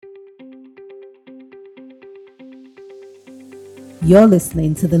You're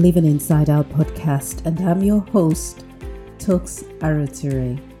listening to the Living Inside Out podcast, and I'm your host, Tux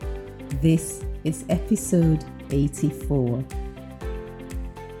Aroture. This is episode 84.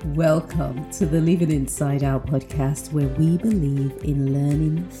 Welcome to the Living Inside Out podcast, where we believe in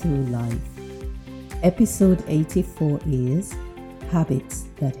learning through life. Episode 84 is Habits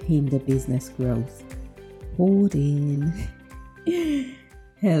That Hinder Business Growth. Hoarding.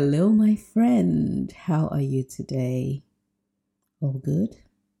 Hello, my friend. How are you today? All good?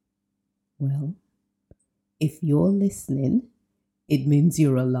 Well, if you're listening, it means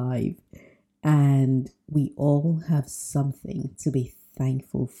you're alive, and we all have something to be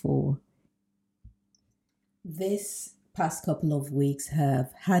thankful for. This past couple of weeks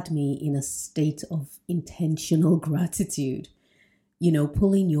have had me in a state of intentional gratitude,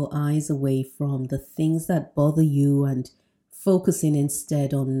 pulling your eyes away from the things that bother you and focusing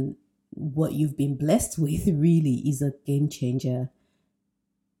instead on what you've been blessed with really is a game changer.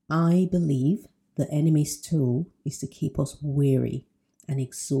 I believe the enemy's tool is to keep us weary and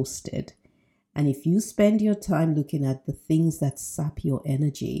exhausted. And if you spend your time looking at the things that sap your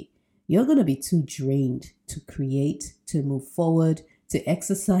energy, you're going to be too drained to create, to move forward, to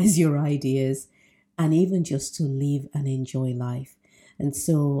exercise your ideas, and even just to live and enjoy life. And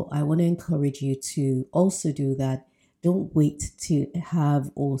so I want to encourage you to also do that. Don't wait to have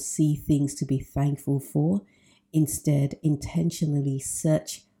or see things to be thankful for. Instead, intentionally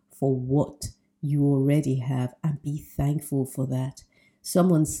search for what you already have and be thankful for that.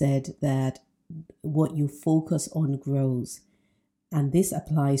 Someone said that what you focus on grows. And this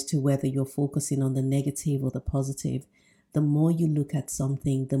applies to whether you're focusing on the negative or the positive. The more you look at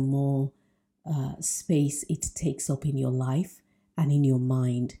something, the more space it takes up in your life and in your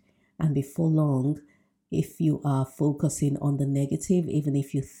mind. And before long, if you are focusing on the negative, even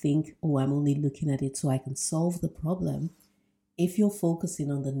if you think, I'm only looking at it so I can solve the problem. If you're focusing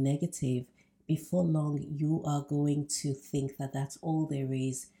on the negative, before long, you are going to think that that's all there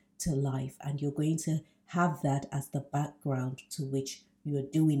is to life. And you're going to have that as the background to which you're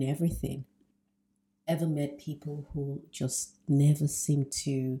doing everything. Ever met people who just never seem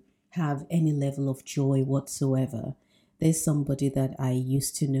to have any level of joy whatsoever? There's somebody that I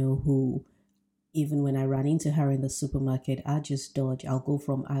used to know who, even when I ran into her in the supermarket, I just dodge. I'll go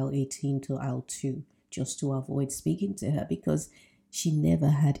from aisle 18 to aisle 2 just to avoid speaking to her because she never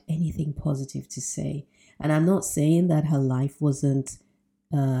had anything positive to say. And I'm not saying that her life wasn't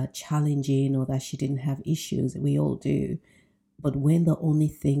challenging or that she didn't have issues. We all do. But when the only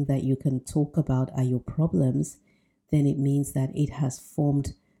thing that you can talk about are your problems, then it means that it has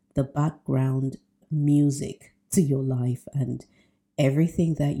formed the background music to your life, and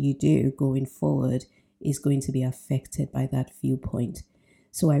everything that you do going forward is going to be affected by that viewpoint.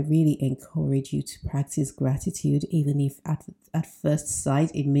 So I really encourage you to practice gratitude, even if at first sight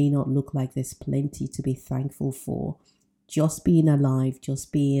it may not look like there's plenty to be thankful for. Just being alive,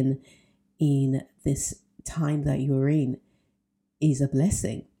 just being in this time that you're in is a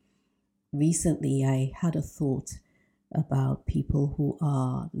blessing. Recently, I had a thought about people who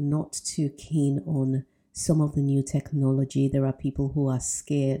are not too keen on some of the new technology. There are people who are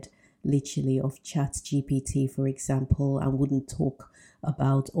scared literally of ChatGPT, for example, and wouldn't talk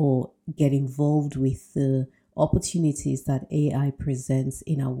about or get involved with the opportunities that AI presents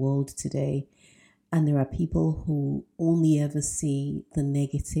in our world today. And there are people who only ever see the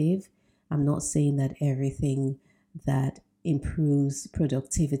negative. I'm not saying that everything that improves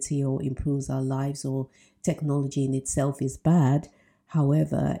productivity or improves our lives or technology in itself is bad.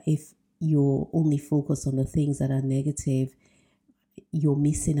 However, if you're only focused on the things that are negative, you're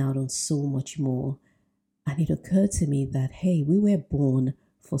missing out on so much more. And it occurred to me that, hey, we were born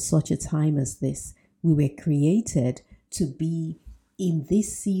for such a time as this. We were created to be in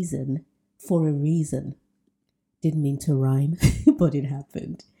this season for a reason. Didn't mean to rhyme, but it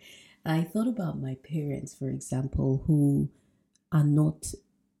happened. I thought about my parents, for example, who are not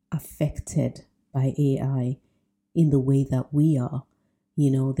affected by AI in the way that we are.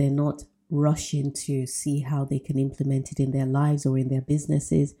 They're not rushing to see how they can implement it in their lives or in their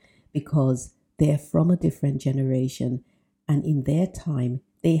businesses because they're from a different generation. And in their time,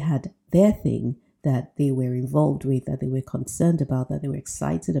 they had their thing that they were involved with, that they were concerned about, that they were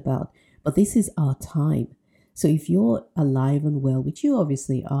excited about. But this is our time. So if you're alive and well, which you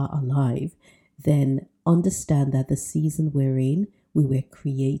obviously are alive, then understand that the season we're in, we were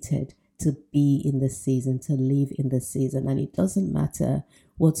created to be in this season, to live in this season. And it doesn't matter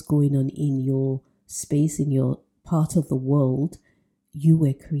what's going on in your space, in your part of the world. You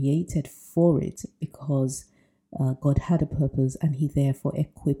were created for it because God had a purpose and he therefore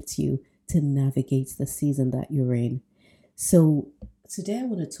equipped you to navigate the season that you're in. So, today I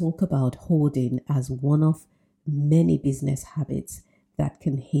want to talk about hoarding as one of many business habits that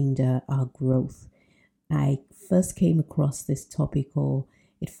can hinder our growth. I first came across this topic, or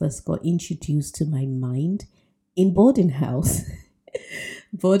it first got introduced to my mind in boarding house.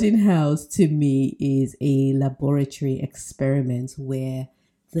 Boarding house to me is a laboratory experiment where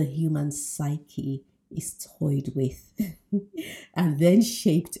the human psyche is toyed with and then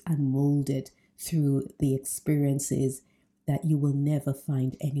shaped and molded through the experiences that you will never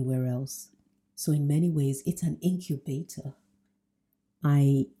find anywhere else. So, in many ways, it's an incubator.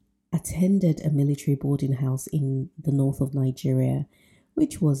 I attended a military boarding house in the north of Nigeria,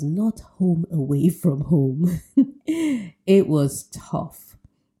 which was not home away from home. It was tough,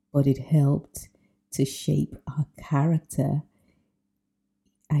 but it helped to shape our character.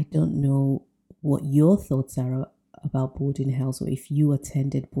 I don't know what your thoughts are about boarding house or if you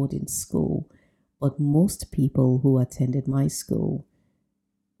attended boarding school, but most people who attended my school,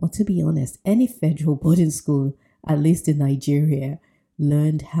 or to be honest, any federal boarding school, at least in Nigeria,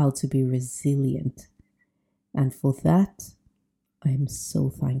 learned how to be resilient. And for that, I'm so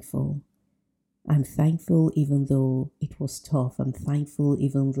thankful. I'm thankful even though it was tough. I'm thankful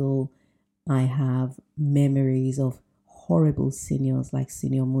even though I have memories of horrible seniors like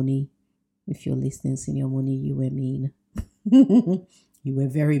Senior Money. If you're listening, Senior Money, you were mean. You were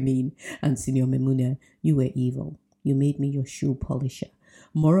very mean. And Senior Memuna, you were evil. You made me your shoe polisher.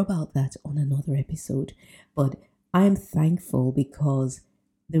 More about that on another episode. But I'm thankful because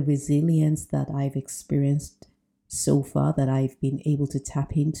the resilience that I've experienced so far, that I've been able to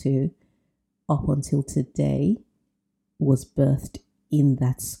tap into up until today, was birthed in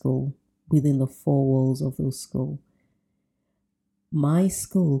that school, within the four walls of those schools. My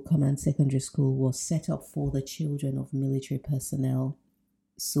school, Command Secondary School, was set up for the children of military personnel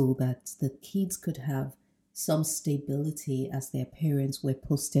so that the kids could have some stability as their parents were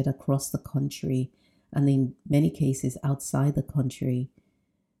posted across the country and in many cases outside the country.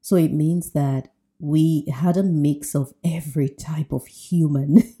 So it means that we had a mix of every type of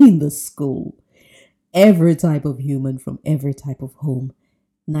human in the school, every type of human from every type of home.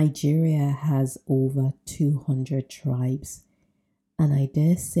 Nigeria has over 200 tribes, and I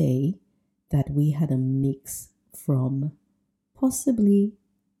dare say that we had a mix from possibly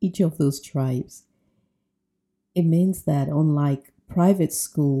each of those tribes. It means that unlike private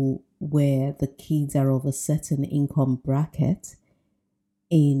school where the kids are of a certain income bracket,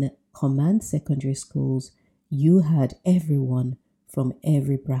 in command secondary schools, you had everyone from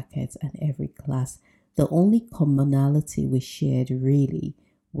every bracket and every class. The only commonality we shared really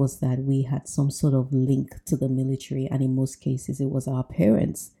was that we had some sort of link to the military, and in most cases, it was our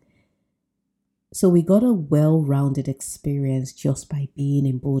parents. So we got a well-rounded experience just by being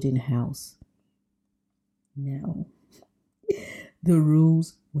in boarding house. Now, the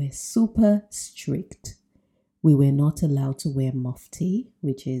rules were super strict. We were not allowed to wear mufti,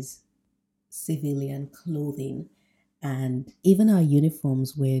 which is civilian clothing, and even our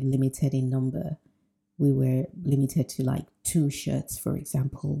uniforms were limited in number. We were limited to like 2 shirts, for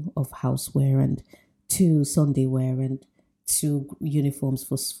example, of housewear, and 2 Sunday wear, and 2 uniforms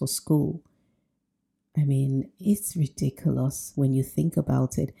for school. I mean, it's ridiculous when you think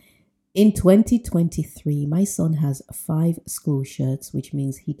about it. In 2023, my son has 5 school shirts, which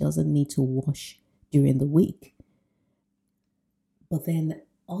means he doesn't need to wash during the week. But then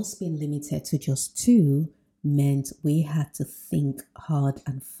us being limited to just 2 meant we had to think hard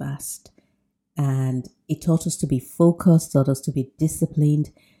and fast. And it taught us to be focused, taught us to be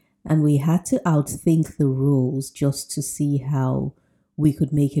disciplined, and we had to outthink the rules just to see how we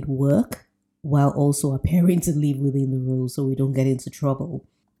could make it work while also appearing to live within the rules so we don't get into trouble.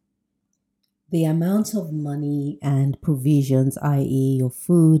 The amount of money and provisions, i.e. your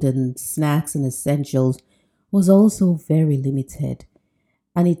food and snacks and essentials, was also very limited,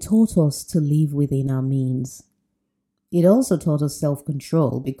 and it taught us to live within our means. It also taught us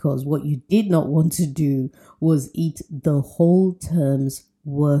self-control, because what you did not want to do was eat the whole term's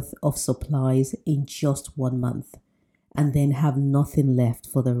worth of supplies in just 1 month and then have nothing left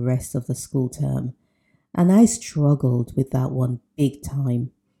for the rest of the school term. And I struggled with that one big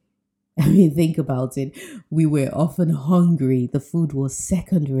time. I mean, think about it. We were often hungry. The food was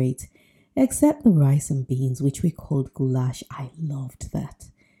second rate, except the rice and beans, which we called goulash. I loved that.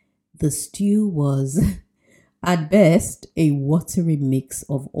 The stew was, at best, a watery mix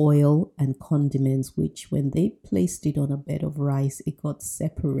of oil and condiments, which when they placed it on a bed of rice, it got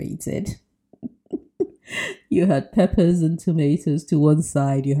separated. You had peppers and tomatoes to one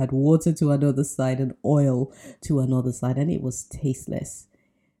side, you had water to another side, and oil to another side, and it was tasteless.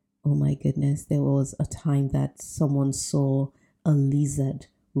 Oh my goodness, there was a time that someone saw a lizard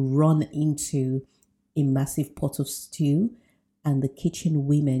run into a massive pot of stew, and the kitchen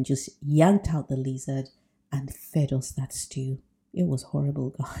women just yanked out the lizard and fed us that stew. It was horrible,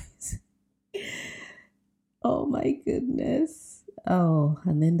 guys. Oh my goodness. Oh,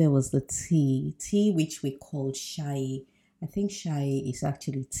 and then there was the tea which we called shai. I think shai is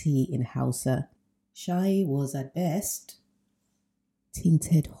actually tea in Hausa. Shai was at best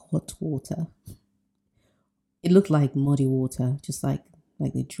tinted hot water. It looked like muddy water, just like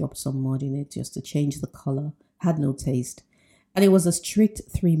they dropped some mud in it just to change the color. Had no taste. And it was a strict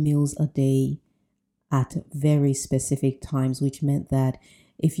 3 meals a day at very specific times, which meant that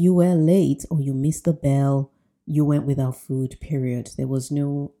if you were late or you missed the bell, you went without food, period. There was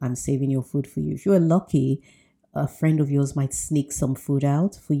no, I'm saving your food for you. If you were lucky, a friend of yours might sneak some food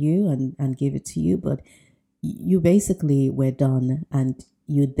out for you and give it to you, but you basically were done, and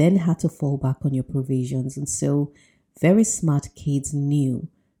you then had to fall back on your provisions. And so very smart kids knew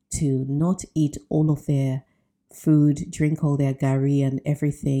to not eat all of their food, drink all their gari and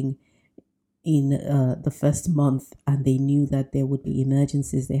everything in the first month, and they knew that there would be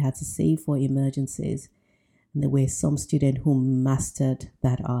emergencies. They had to save for emergencies. And there were some students who mastered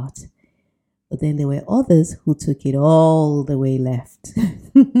that art. But then there were others who took it all the way left.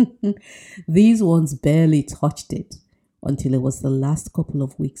 These ones barely touched it until it was the last couple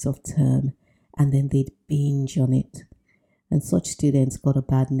of weeks of term, and then they'd binge on it. And such students got a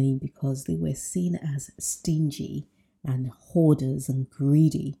bad name because they were seen as stingy and hoarders and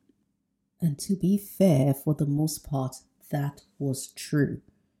greedy. And to be fair, for the most part, that was true.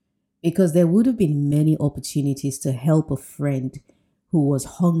 Because there would have been many opportunities to help a friend who was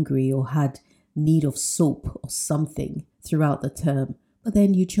hungry or had need of soap or something throughout the term, but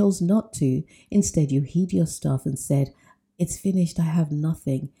then you chose not to. Instead, you hid your stuff and said, "It's finished, I have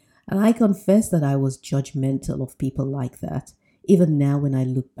nothing." And I confess that I was judgmental of people like that. Even now, when I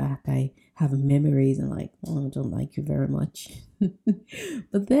look back, I have memories and like, oh, I don't like you very much.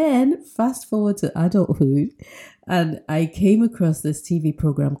 But then, fast forward to adulthood, and I came across this TV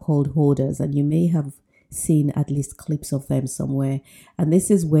program called Hoarders, and you may have seen at least clips of them somewhere. And this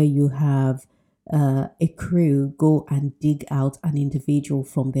is where you have a crew go and dig out an individual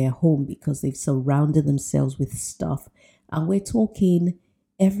from their home because they've surrounded themselves with stuff. And we're talking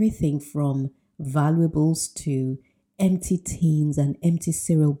everything from valuables to empty tins and empty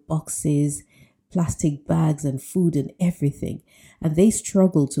cereal boxes, plastic bags and food and everything. And they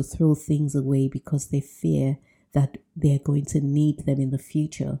struggle to throw things away because they fear that they're going to need them in the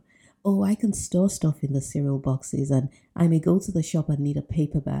future. Oh, I can store stuff in the cereal boxes, and I may go to the shop and need a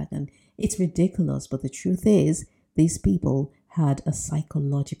paper bag. And it's ridiculous, but the truth is, these people had a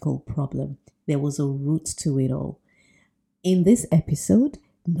psychological problem. There was a root to it all. In this episode,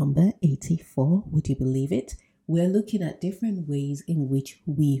 number 84, would you believe it? We're looking at different ways in which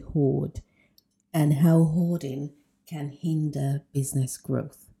we hoard and how hoarding can hinder business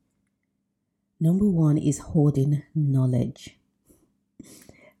growth. Number one is hoarding knowledge.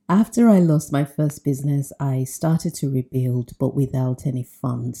 After I lost my first business, I started to rebuild, but without any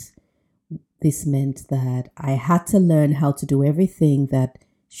funds. This meant that I had to learn how to do everything that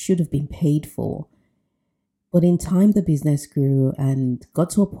should have been paid for. But in time, the business grew and got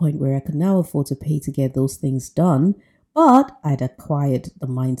to a point where I could now afford to pay to get those things done. But I'd acquired the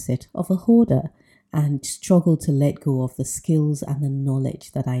mindset of a hoarder and struggled to let go of the skills and the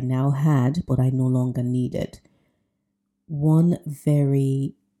knowledge that I now had, but I no longer needed. One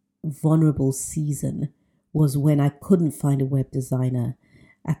very vulnerable season was when I couldn't find a web designer.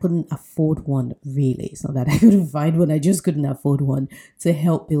 I couldn't afford one, really. It's not that I couldn't find one, I just couldn't afford one to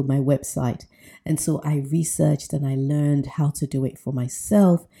help build my website. And so I researched and I learned how to do it for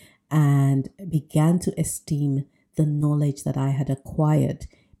myself and began to esteem the knowledge that I had acquired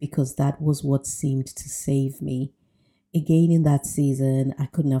because that was what seemed to save me. Again, in that season, I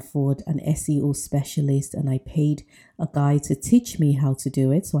couldn't afford an SEO specialist and I paid a guy to teach me how to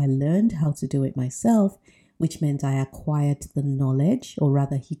do it. So I learned how to do it myself, which meant I acquired the knowledge, or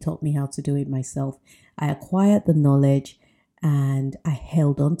rather he taught me how to do it myself. I acquired the knowledge and I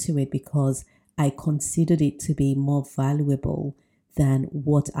held on to it because I considered it to be more valuable than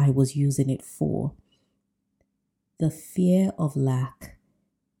what I was using it for. The fear of lack,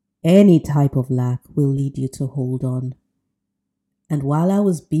 any type of lack, will lead you to hold on. And while I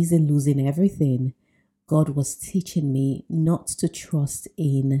was busy losing everything, God was teaching me not to trust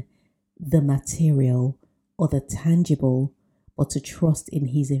in the material or the tangible, but to trust in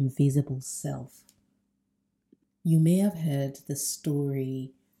His invisible self. You may have heard the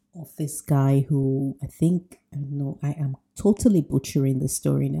story of this guy who I think, I know I am totally butchering the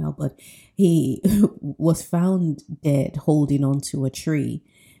story now, but he was found dead holding onto a tree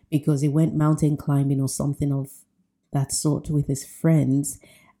because he went mountain climbing or something of that sort with his friends,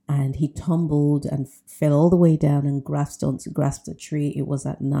 and he tumbled and fell all the way down and grasped a tree. It was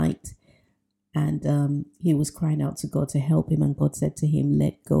at night, and he was crying out to God to help him, and God said to him,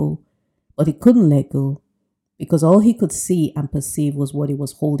 "Let go," but he couldn't let go because all he could see and perceive was what he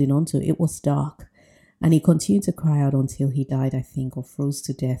was holding on to. It was dark. And he continued to cry out until he died, I think, or froze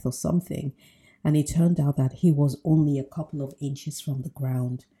to death or something. And it turned out that he was only a couple of inches from the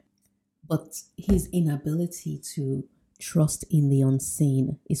ground. But his inability to trust in the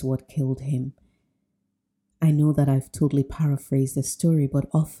unseen is what killed him. I know that I've totally paraphrased the story, but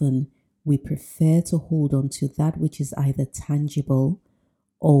often we prefer to hold on to that which is either tangible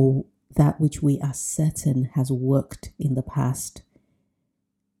or that which we are certain has worked in the past.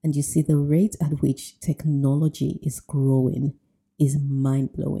 And you see, the rate at which technology is growing is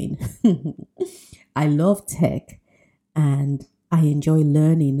mind-blowing. I love tech and I enjoy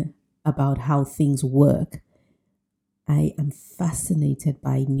learning about how things work. I am fascinated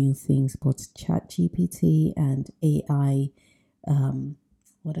by new things, but ChatGPT and AI,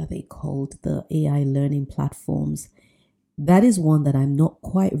 what are they called? The AI learning platforms. That is one that I'm not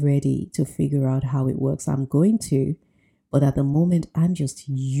quite ready to figure out how it works. I'm going to, but at the moment, I'm just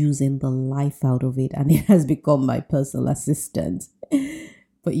using the life out of it, and it has become my personal assistant.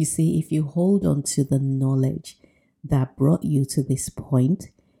 But you see, if you hold on to the knowledge that brought you to this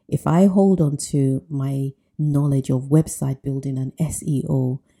point, if I hold on to my knowledge of website building and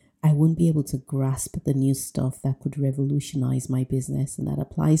SEO, I wouldn't be able to grasp the new stuff that could revolutionize my business, and that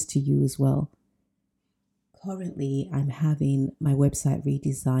applies to you as well. Currently, I'm having my website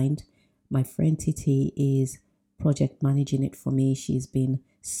redesigned. My friend Titi is project managing it for me. She's been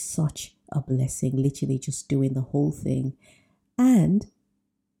such a blessing, literally just doing the whole thing. And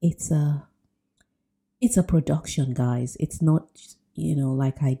it's a production, guys. It's not,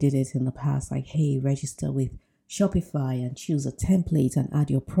 like I did it in the past, like, hey, register with Shopify and choose a template and add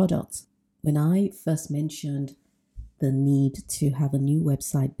your products. When I first mentioned the need to have a new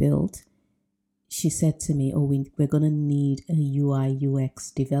website built, she said to me, oh, we're going to need a UI UX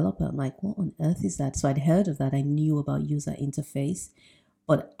developer. I'm like, what on earth is that? So I'd heard of that. I knew about user interface,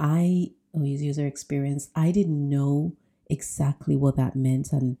 but user experience. I didn't know exactly what that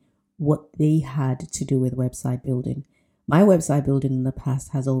meant and what they had to do with website building. My website building in the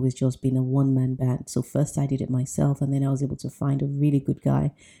past has always just been a one-man band. So first I did it myself, and then I was able to find a really good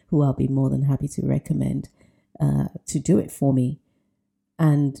guy who I'll be more than happy to recommend to do it for me.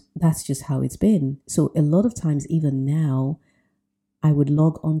 And that's just how it's been. So a lot of times, even now, I would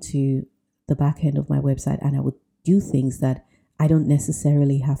log onto the back end of my website and I would do things that I don't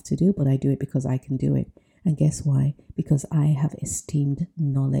necessarily have to do, but I do it because I can do it. And guess why? Because I have esteemed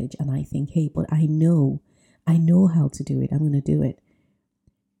knowledge and I think, hey, but I know how to do it. I'm going to do it.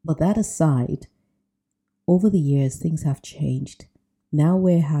 But that aside, over the years, things have changed. Now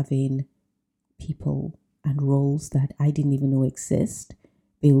we're having people and roles that I didn't even know exist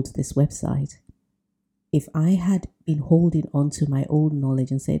build this website. If I had been holding on to my old knowledge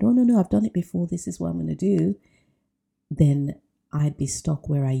and said, oh, no, I've done it before, this is what I'm going to do, then I'd be stuck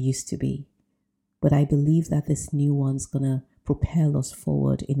where I used to be. But I believe that this new one's going to propel us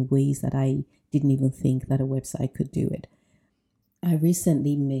forward in ways that I didn't even think that a website could do it. I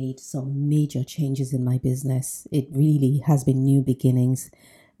recently made some major changes in my business. It really has been new beginnings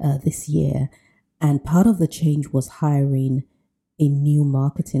this year. And part of the change was hiring a new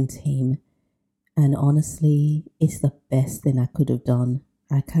marketing team. And honestly, it's the best thing I could have done.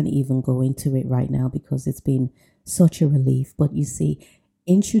 I can't even go into it right now because it's been such a relief. But you see,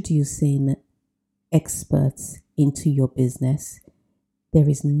 introducing experts into your business, there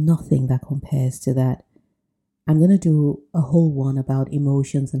is nothing that compares to that. I'm going to do a whole one about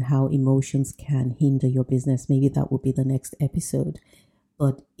emotions and how emotions can hinder your business. Maybe that will be the next episode.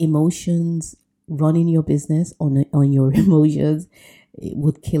 But emotions, running your business on your emotions, it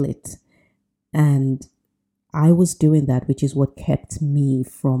would kill it. And I was doing that, which is what kept me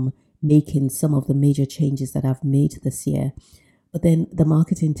from making some of the major changes that I've made this year. But then the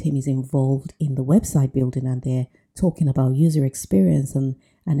marketing team is involved in the website building, and they're talking about user experience and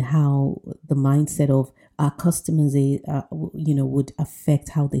how the mindset of our customers, would affect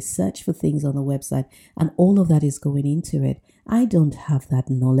how they search for things on the website. And all of that is going into it. I don't have that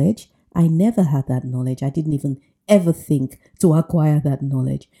knowledge. I never had that knowledge. I didn't even ever think to acquire that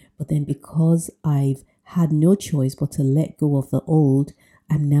knowledge. But then because I've had no choice but to let go of the old,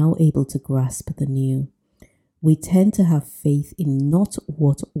 I'm now able to grasp the new. We tend to have faith in not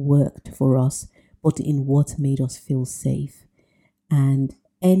what worked for us, but in what made us feel safe. And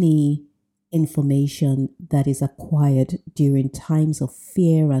any information that is acquired during times of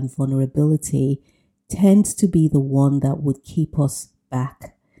fear and vulnerability tends to be the one that would keep us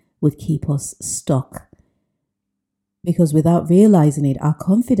back, would keep us stuck. Because without realizing it, our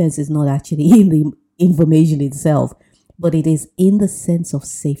confidence is not actually in the information itself, but it is in the sense of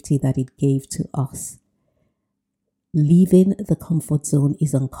safety that it gave to us. Leaving the comfort zone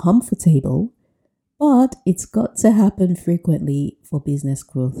is uncomfortable, but it's got to happen frequently for business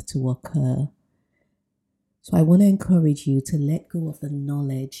growth to occur. So I want to encourage you to let go of the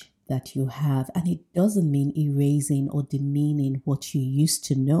knowledge that you have. And it doesn't mean erasing or demeaning what you used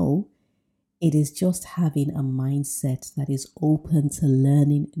to know. It is just having a mindset that is open to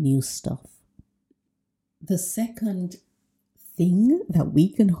learning new stuff. The second thing that we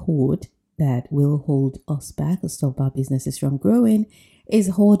can hoard that will hold us back or stop our businesses from growing is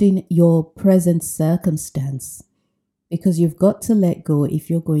hoarding your present circumstance, because you've got to let go if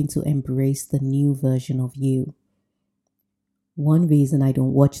you're going to embrace the new version of you. One reason I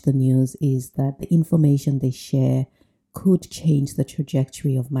don't watch the news is that the information they share could change the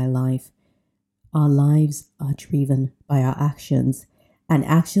trajectory of my life. Our lives are driven by our actions, and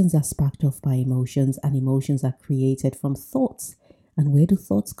actions are sparked off by emotions, and emotions are created from thoughts. And where do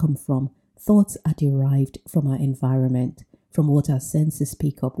thoughts come from? Thoughts are derived from our environment, from what our senses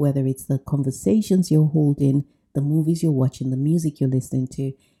pick up, whether it's the conversations you're holding, the movies you're watching, the music you're listening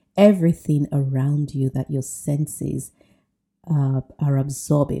to, everything around you that your senses are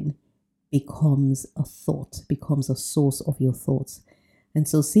absorbing becomes a thought, becomes a source of your thoughts. And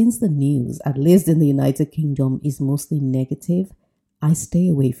so since the news, at least in the United Kingdom, is mostly negative, I stay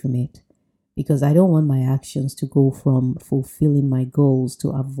away from it, because I don't want my actions to go from fulfilling my goals to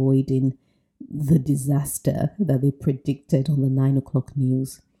avoiding the disaster that they predicted on the 9 o'clock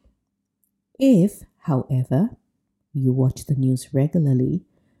news. If, however, you watch the news regularly,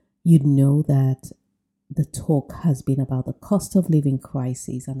 you'd know that the talk has been about the cost of living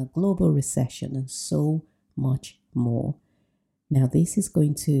crisis and a global recession and so much more. Now, this is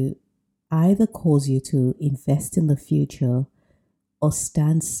going to either cause you to invest in the future or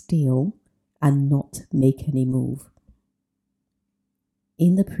stand still and not make any move.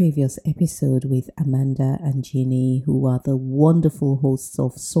 In the previous episode with Amanda and Ginny, who are the wonderful hosts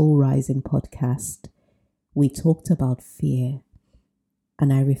of Soul Rising podcast, we talked about fear.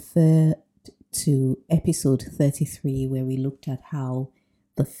 And I referred to episode 33, where we looked at how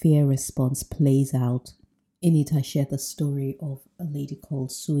the fear response plays out. In it, I shared the story of a lady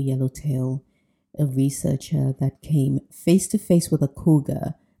called Sue Yellowtail, a researcher that came face to face with a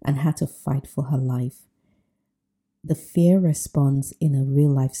cougar and had to fight for her life. The fear response in a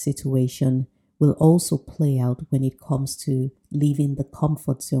real life situation will also play out when it comes to leaving the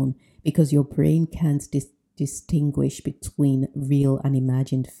comfort zone, because your brain can't distinguish between real and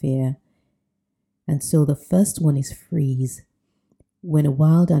imagined fear. And so the first one is freeze. When a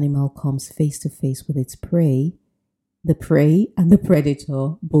wild animal comes face to face with its prey, the prey and the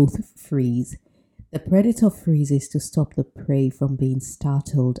predator both freeze. The predator freezes to stop the prey from being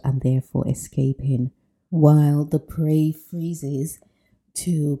startled and therefore escaping, while the prey freezes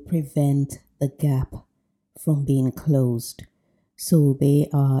to prevent the gap from being closed. So they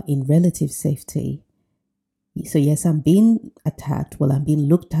are in relative safety. So yes, I'm being attacked. Well, I'm being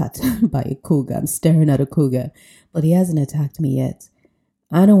looked at by a cougar. I'm staring at a cougar, but he hasn't attacked me yet.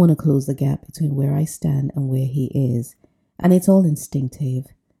 I don't want to close the gap between where I stand and where he is. And it's all instinctive.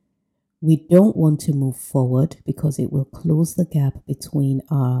 We don't want to move forward because it will close the gap between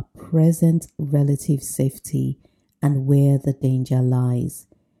our present relative safety and where the danger lies.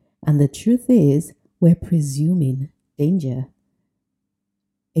 And the truth is, we're presuming danger.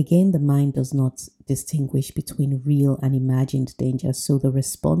 Again, the mind does not distinguish between real and imagined danger, so the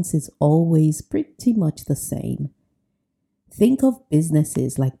response is always pretty much the same. Think of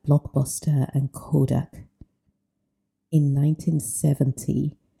businesses like Blockbuster and Kodak. In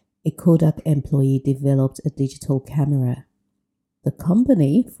 1970, a Kodak employee developed a digital camera. The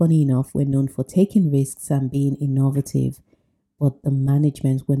company, funny enough, were known for taking risks and being innovative, but the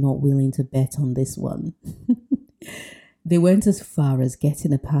management were not willing to bet on this one. They went as far as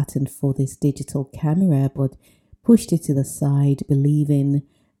getting a patent for this digital camera, but pushed it to the side, believing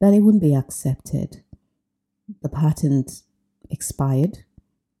that it wouldn't be accepted. The patent expired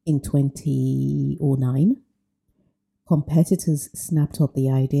in 2009. Competitors snapped up the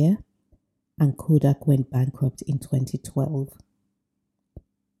idea, and Kodak went bankrupt in 2012.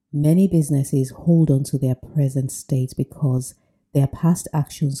 Many businesses hold on to their present state because their past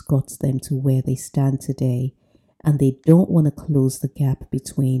actions got them to where they stand today, and they don't want to close the gap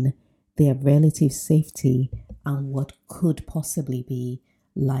between their relative safety and what could possibly be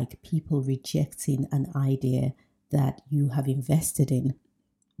like people rejecting an idea that you have invested in.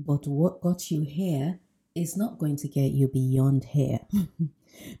 But what got you here is not going to get you beyond here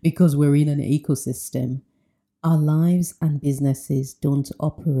because we're in an ecosystem. Our lives and businesses don't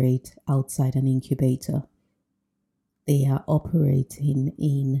operate outside an incubator. They are operating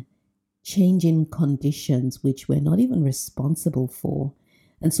in changing conditions which we're not even responsible for.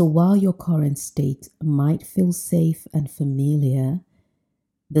 And so while your current state might feel safe and familiar,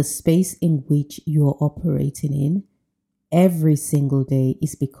 the space in which you're operating in every single day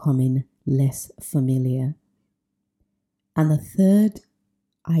is becoming less familiar. And the third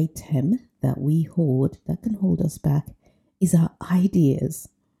item that we hoard that can hold us back is our ideas.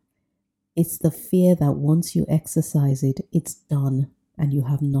 It's the fear that once you exercise it, it's done and you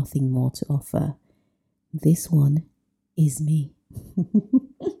have nothing more to offer. This one is me.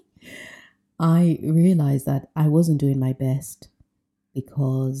 I realized that I wasn't doing my best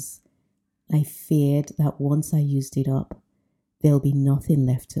because I feared that once I used it up, there'll be nothing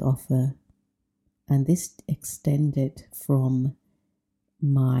left to offer. And this extended from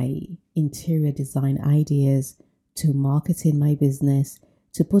my interior design ideas to marketing my business,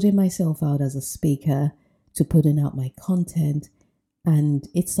 to putting myself out as a speaker, to putting out my content. And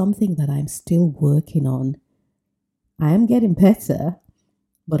it's something that I'm still working on. I am getting better,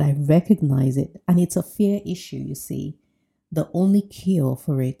 but I recognize it. And it's a fear issue, you see. The only cure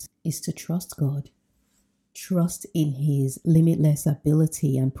for it is to trust God. Trust in His limitless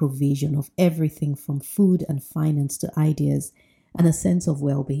ability and provision of everything from food and finance to ideas and a sense of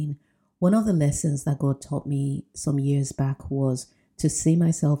well-being. One of the lessons that God taught me some years back was to see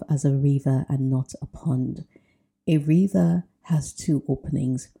myself as a river and not a pond. A river has two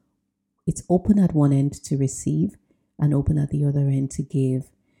openings. It's open at one end to receive and open at the other end to give.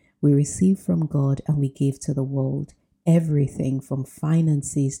 We receive from God and we give to the world. Everything from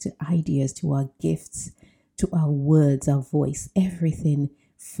finances to ideas to our gifts to our words, our voice, everything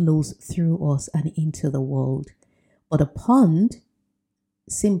flows through us and into the world. But a pond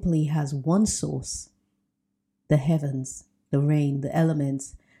simply has one source, the heavens, the rain, the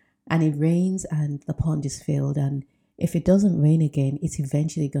elements, and it rains and the pond is filled. And if it doesn't rain again, it's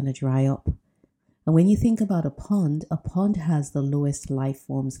eventually going to dry up. And when you think about a pond has the lowest life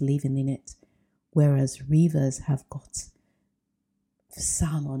forms living in it, whereas rivers have got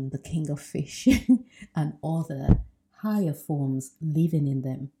salmon, the king of fish, and other higher forms living in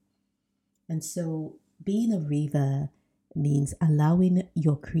them. And so being a river means allowing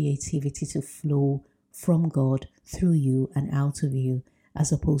your creativity to flow from God through you and out of you,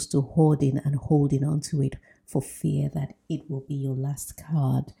 as opposed to hoarding and holding onto it for fear that it will be your last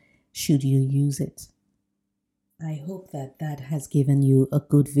card should you use it. I hope that has given you a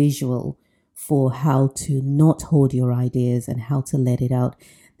good visual for how to not hold your ideas and how to let it out.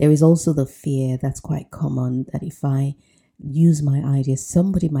 There is also the fear that's quite common that if I use my ideas,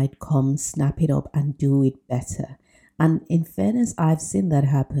 somebody might come, snap it up and do it better. And in fairness, I've seen that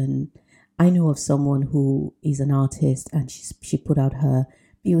happen. I know of someone who is an artist and she put out her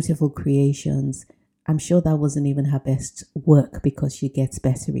beautiful creations. I'm sure that wasn't even her best work because she gets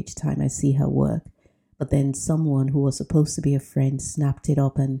better each time I see her work. But then someone who was supposed to be a friend snapped it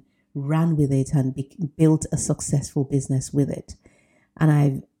up and ran with it and built a successful business with it. And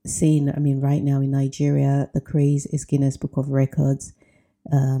I've seen, right now in Nigeria, the craze is Guinness Book of Records.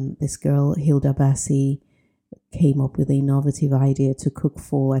 This girl, Hilda Bassi, came up with an innovative idea to cook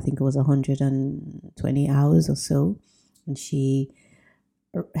for, I think it was 120 hours or so. And she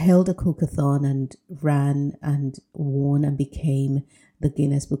held a cookathon and ran and won and became the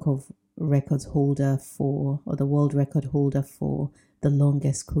Guinness Book of Records holder for, or the world record holder for the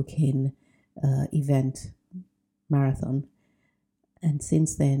longest cooking event, marathon. And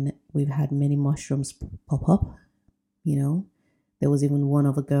since then, we've had many mushrooms pop up. There was even one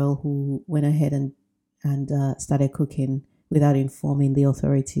of a girl who went ahead and started cooking without informing the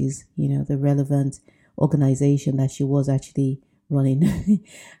authorities, the relevant organization that she was actually running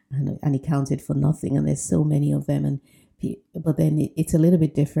and it counted for nothing. And there's so many of them. But then it's a little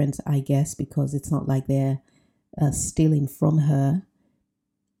bit different, I guess, because it's not like they're stealing from her.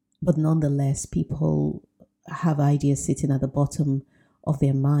 But nonetheless, people have ideas sitting at the bottom of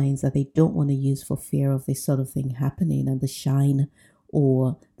their minds that they don't want to use for fear of this sort of thing happening and the shine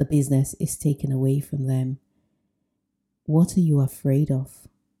or the business is taken away from them. What are you afraid of?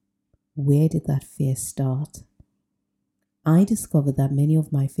 Where did that fear start? I discovered that many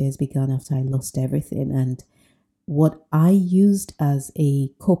of my fears began after I lost everything, and what I used as a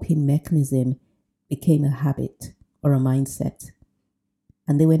coping mechanism became a habit or a mindset.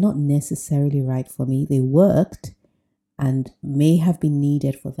 And they were not necessarily right for me. They worked and may have been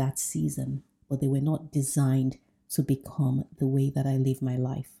needed for that season, but they were not designed to become the way that I live my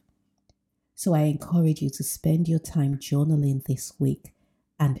life. So I encourage you to spend your time journaling this week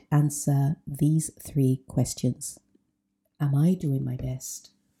and answer these 3 questions. Am I doing my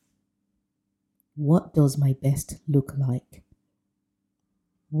best? What does my best look like?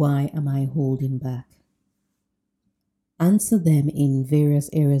 Why am I holding back? Answer them in various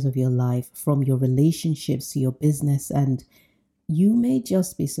areas of your life, from your relationships to your business, and you may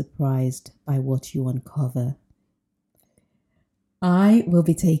just be surprised by what you uncover. I will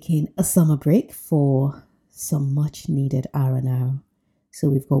be taking a summer break for some much needed R&R. So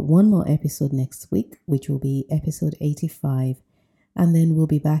we've got one more episode next week, which will be episode 85. And then we'll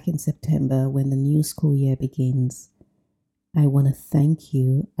be back in September when the new school year begins. I want to thank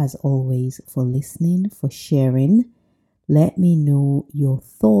you, as always, for listening, for sharing. Let me know your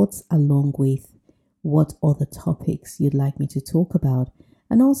thoughts along with what other topics you'd like me to talk about.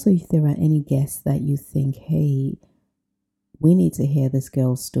 And also if there are any guests that you think, hey, we need to hear this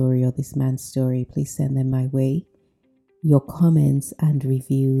girl's story or this man's story, please send them my way. Your comments and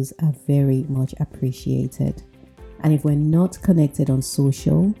reviews are very much appreciated. And if we're not connected on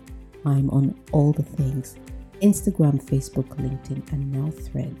social, I'm on all the things. Instagram, Facebook, LinkedIn, and now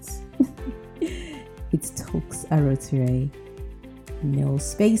Threads. It's Talks Aroture. No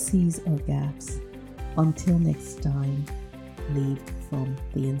spaces or gaps. Until next time, live from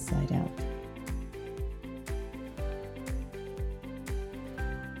the inside out.